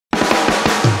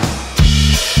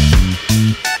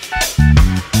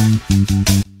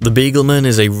The Beagleman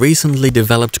is a recently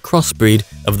developed crossbreed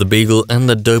of the Beagle and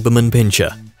the Doberman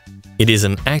Pinscher. It is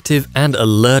an active and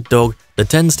alert dog that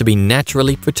tends to be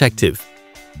naturally protective.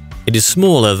 It is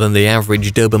smaller than the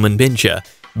average Doberman Pinscher,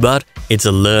 but its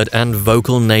alert and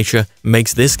vocal nature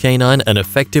makes this canine an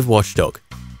effective watchdog.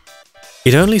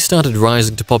 It only started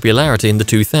rising to popularity in the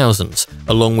 2000s,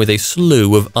 along with a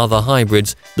slew of other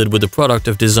hybrids that were the product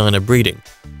of designer breeding.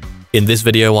 In this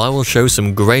video, I will show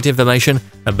some great information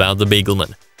about the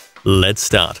Beagleman. Let's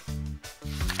start.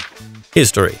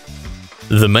 History.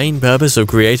 The main purpose of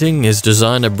creating his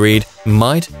designer breed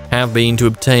might have been to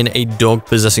obtain a dog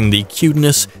possessing the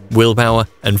cuteness, willpower,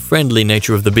 and friendly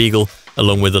nature of the Beagle,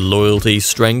 along with the loyalty,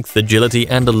 strength, agility,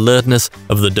 and alertness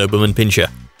of the Doberman Pinscher.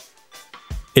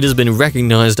 It has been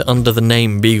recognized under the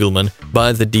name Beagleman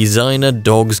by the Designer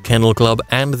Dogs Kennel Club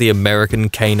and the American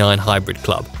Canine Hybrid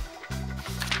Club.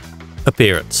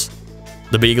 Appearance.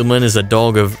 The Beagleman is a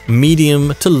dog of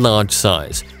medium to large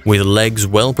size, with legs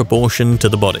well proportioned to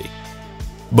the body.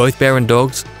 Both parent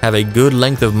dogs have a good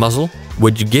length of muzzle,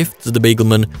 which gifts the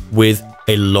Beagleman with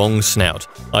a long snout,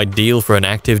 ideal for an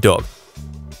active dog.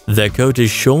 Their coat is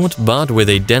short but with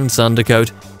a dense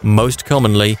undercoat. Most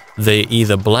commonly, they're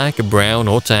either black, brown,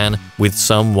 or tan with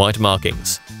some white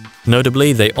markings.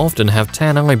 Notably, they often have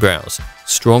tan eyebrows,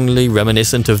 strongly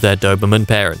reminiscent of their Doberman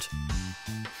parent.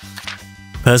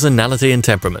 Personality and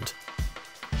temperament.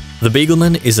 The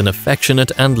Beagleman is an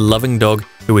affectionate and loving dog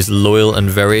who is loyal and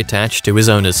very attached to his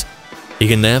owners. He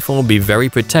can therefore be very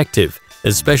protective,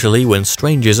 especially when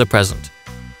strangers are present.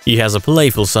 He has a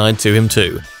playful side to him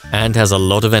too, and has a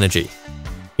lot of energy.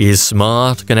 He is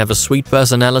smart, can have a sweet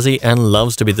personality, and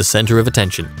loves to be the center of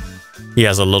attention. He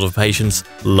has a lot of patience,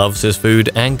 loves his food,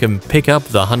 and can pick up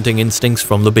the hunting instincts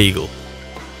from the Beagle.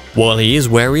 While he is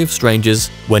wary of strangers,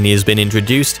 when he has been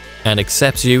introduced and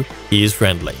accepts you, he is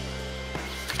friendly.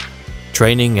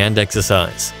 Training and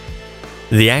exercise.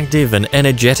 The active and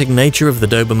energetic nature of the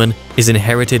Doberman is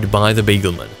inherited by the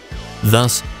Beagleman.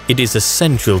 Thus, it is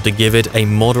essential to give it a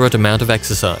moderate amount of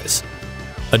exercise.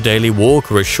 A daily walk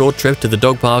or a short trip to the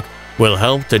dog park will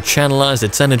help to channelize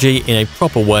its energy in a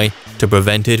proper way to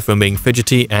prevent it from being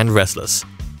fidgety and restless.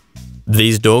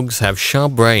 These dogs have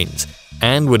sharp brains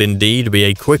and would indeed be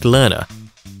a quick learner.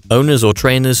 Owners or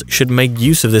trainers should make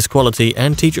use of this quality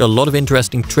and teach a lot of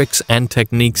interesting tricks and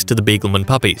techniques to the Beagleman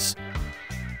puppies.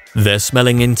 Their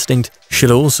smelling instinct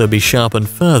should also be sharpened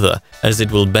further, as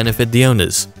it will benefit the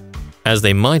owners, as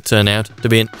they might turn out to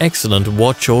be an excellent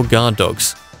watch or guard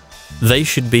dogs. They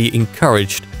should be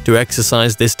encouraged to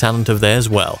exercise this talent of theirs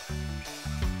well.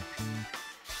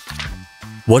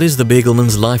 What is the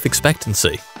Beagleman's life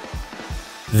expectancy?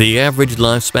 The average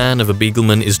lifespan of a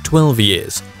Beagleman is 12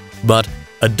 years, but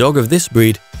a dog of this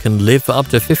breed can live for up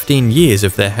to 15 years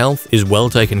if their health is well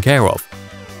taken care of.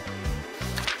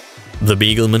 The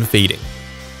Beagleman feeding.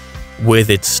 With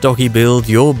its stocky build,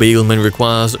 your Beagleman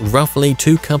requires roughly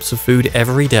 2 cups of food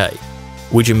every day,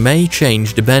 which may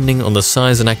change depending on the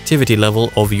size and activity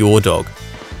level of your dog.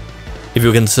 If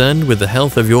you're concerned with the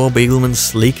health of your Beagleman's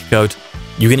sleek coat,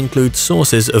 you can include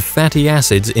sources of fatty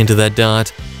acids into their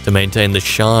diet to maintain the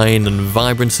shine and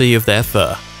vibrancy of their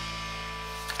fur.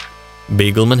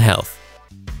 Beagleman health.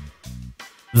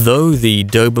 Though the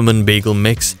Doberman Beagle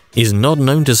mix is not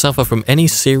known to suffer from any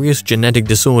serious genetic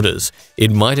disorders,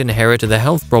 it might inherit the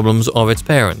health problems of its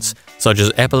parents, such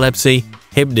as epilepsy,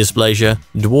 hip dysplasia,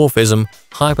 dwarfism,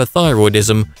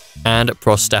 hyperthyroidism, and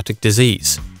prostatic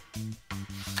disease.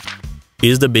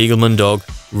 Is the Beagleman dog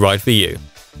right for you?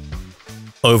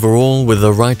 Overall, with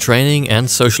the right training and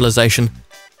socialization,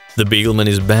 the Beagleman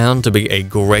is bound to be a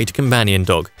great companion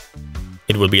dog.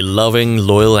 It will be loving,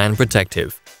 loyal, and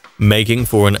protective, making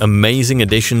for an amazing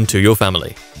addition to your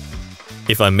family.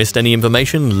 If I missed any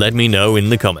information, let me know in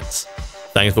the comments.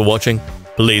 Thanks for watching.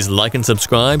 Please like and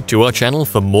subscribe to our channel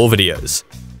for more videos.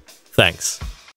 Thanks.